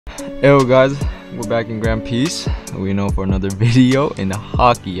Yo guys, we're back in Grand Peace. We know for another video in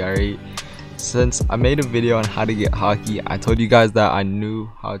Haki. Alright, since I made a video on how to get Haki, I told you guys that I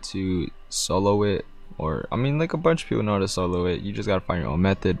knew how to solo it, or I mean like a bunch of people know how to solo it. You just gotta find your own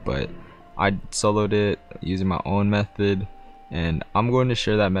method, but I soloed it using my own method, and I'm going to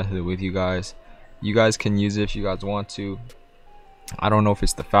share that method with you guys. You guys can use it if you guys want to. I don't know if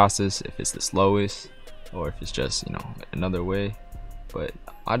it's the fastest, if it's the slowest, or if it's just, you know, another way, but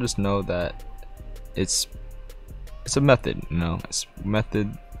I just know that it's a method, you know, it's a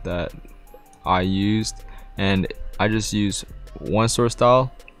method that I used, and I just use one sword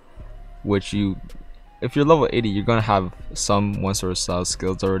style, which if you're level 80, you're gonna have some one sword style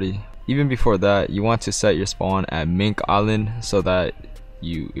skills already. Even before that, you want to set your spawn at Mink Island so that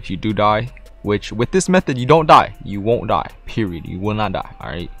if you do die, which with this method you don't die, you won't die, period, you will not die. All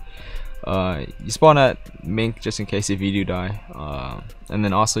right, you spawn at Mink just in case if you do die, and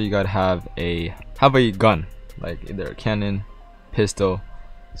then also you gotta have a gun, like either a cannon, pistol,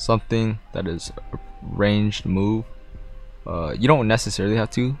 something that is a ranged move. You don't necessarily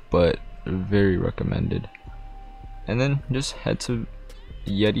have to, but very recommended. And then just head to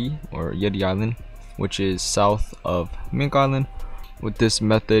Yeti Island, which is south of Mink Island. With this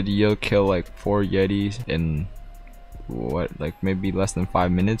method, you'll kill like 4 Yetis in like maybe less than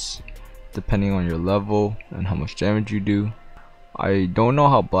 5 minutes, depending on your level and how much damage you do. I don't know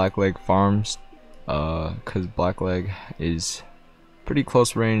how Blackleg farms, because Blackleg is pretty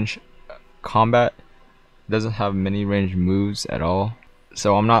close range combat, doesn't have many range moves at all,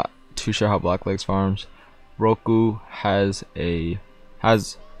 so I'm not too sure how Blackleg farms. Roku has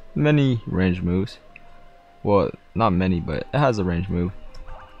many range moves. Well, not many, but it has a range move.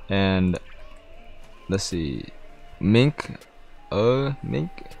 And let's see, Mink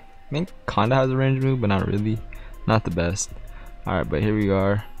kinda has a range move, but not really, not the best. Alright, but here we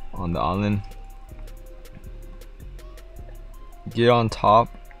are on the island. Get on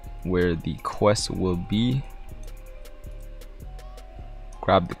top where the quest will be.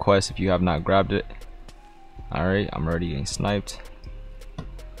 Grab the quest if you have not grabbed it. Alright, I'm already getting sniped.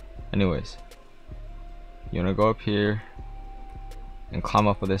 Anyways, you wanna go up here and climb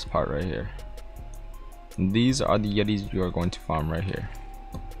up with this part right here. And these are the Yetis you are going to farm right here.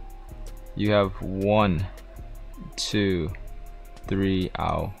 You have 1, 2, 3,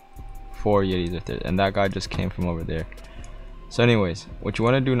 4 Yetis right there, and that guy just came from over there. So anyways, what you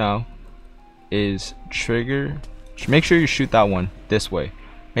want to do now is make sure you shoot that one this way.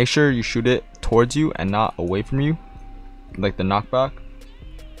 Make sure you shoot it towards you and not away from you, like the knockback.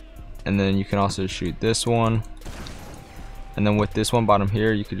 And then you can also shoot this one, and then with this one bottom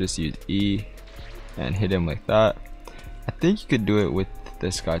here, you could just use E and hit him like that. I think you could do it with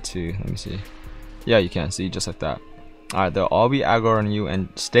this guy too. Let me see. Yeah, you can see, just like that. Alright, they'll all be aggro on you, and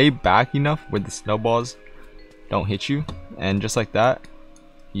stay back enough where the snowballs don't hit you, and just like that,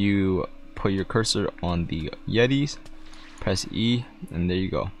 you put your cursor on the Yetis, press E, and there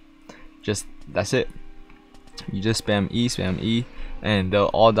you go. That's it. You just spam E, and they'll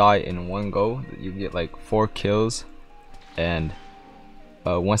all die in one go. You get like 4 kills, and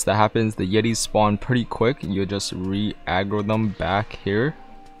once that happens, the Yetis spawn pretty quick. You'll just re-aggro them back here,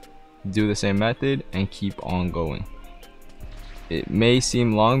 do the same method, and keep on going. It may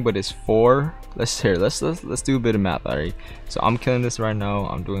seem long, but it's 4. Let's do a bit of math. Alright, so I'm killing this right now.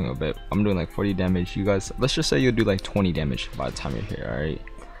 I'm doing like 40 damage. You guys, let's just say you'll do like 20 damage by the time you're here. Alright,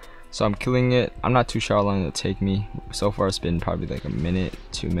 so I'm killing it. I'm not too sure how long it'll take me. So far it's been probably like a minute,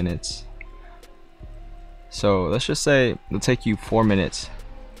 2 minutes. So let's just say it'll take you 4 minutes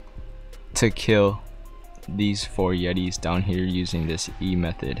to kill these 4 Yetis down here using this E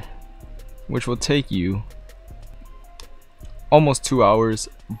method, which will take you almost 2 hours,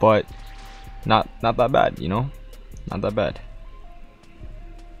 but not that bad, you know, not that bad.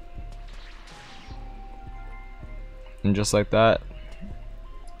 And just like that,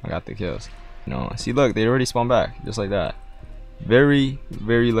 I got the kills. You know, see, look, they already spawned back, just like that. Very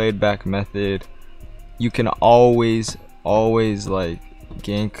laid back method. You can always like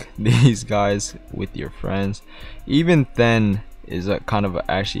gank these guys with your friends. Even then is a kind of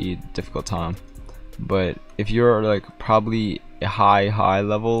actually difficult time, but if you're like probably a high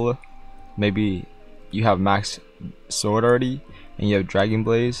level, maybe you have max sword already and you have Dragon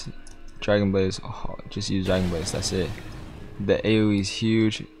Blaze, oh, just use Dragon Blaze, that's it. The AoE is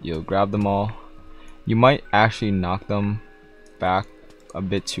huge. You'll grab them all. You might actually knock them back a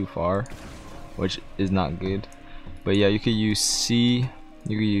bit too far, which is not good, but yeah, you could use C,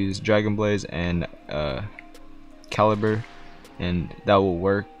 you could use Dragon Blaze and Caliber, and that will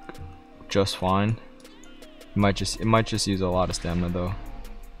work just fine. It might just use a lot of stamina though.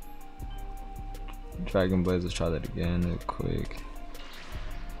 Dragon Blaze, let's try that again real quick.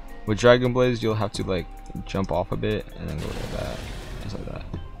 With Dragon Blaze, you'll have to like jump off a bit and then go like that, just like that.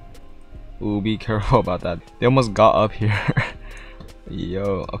 Ooh, be careful about that. They almost got up here.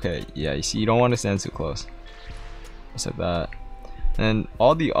 Yo, okay, yeah, you see, you don't want to stand too close. Just like that. And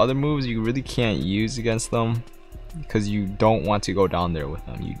all the other moves you really can't use against them because you don't want to go down there with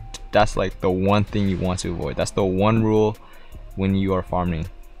them. That's like the one thing you want to avoid. That's the one rule when you are farming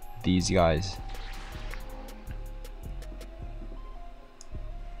these guys.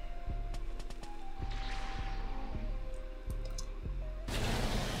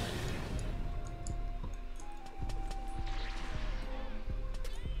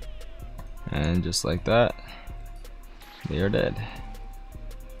 And just like that, they are dead.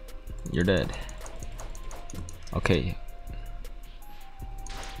 You're dead. Okay.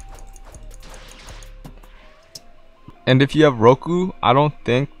 And if you have Roku, I don't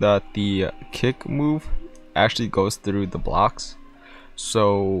think that the kick move actually goes through the blocks.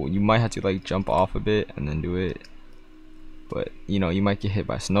 So you might have to like jump off a bit and then do it. But you know, you might get hit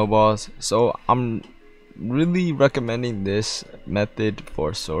by snowballs. So I'm really recommending this method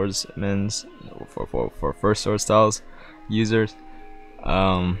for swordsmen's, for first sword styles users.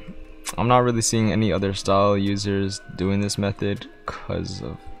 I'm not really seeing any other style users doing this method because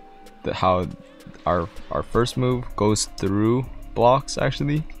of how our first move goes through blocks.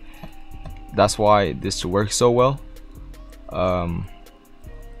 Actually, that's why this works so well.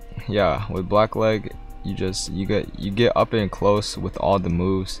 Yeah, with black leg, you get up and close with all the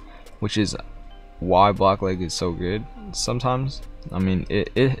moves, which is why black leg is so good sometimes. I mean,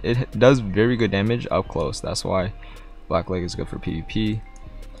 it does very good damage up close. That's why black leg is good for PvP.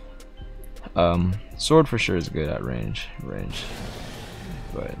 Sword for sure is good at range,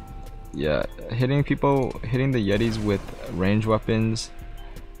 but yeah, hitting the Yetis with range weapons,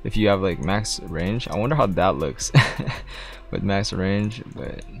 if you have like max range, I wonder how that looks with max range.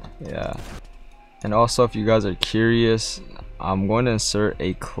 But yeah, and also if you guys are curious, I'm going to insert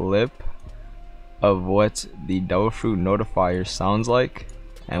a clip of what the devil fruit notifier sounds like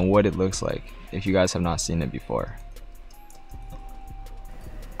and what it looks like if you guys have not seen it before.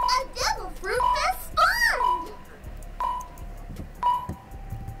 A devil fruit has spawned!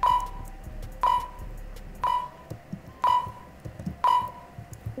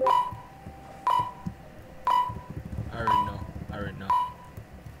 I already know.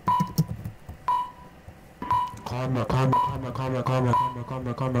 Karma.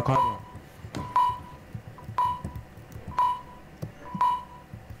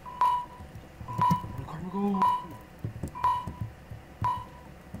 Go.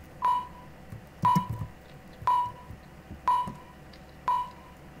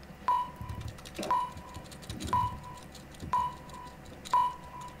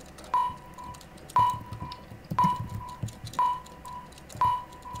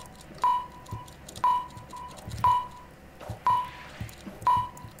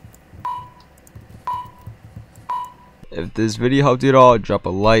 If this video helped you at all, drop a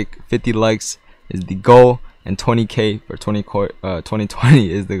like. 50 likes is the goal, and 20k for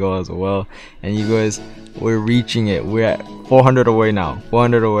 2020 is the goal as well. And you guys, we're reaching it. We're at 400 away now.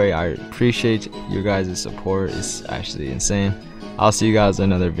 400 away. I appreciate you guys' support. It's actually insane. I'll see you guys in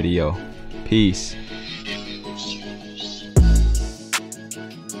another video. Peace.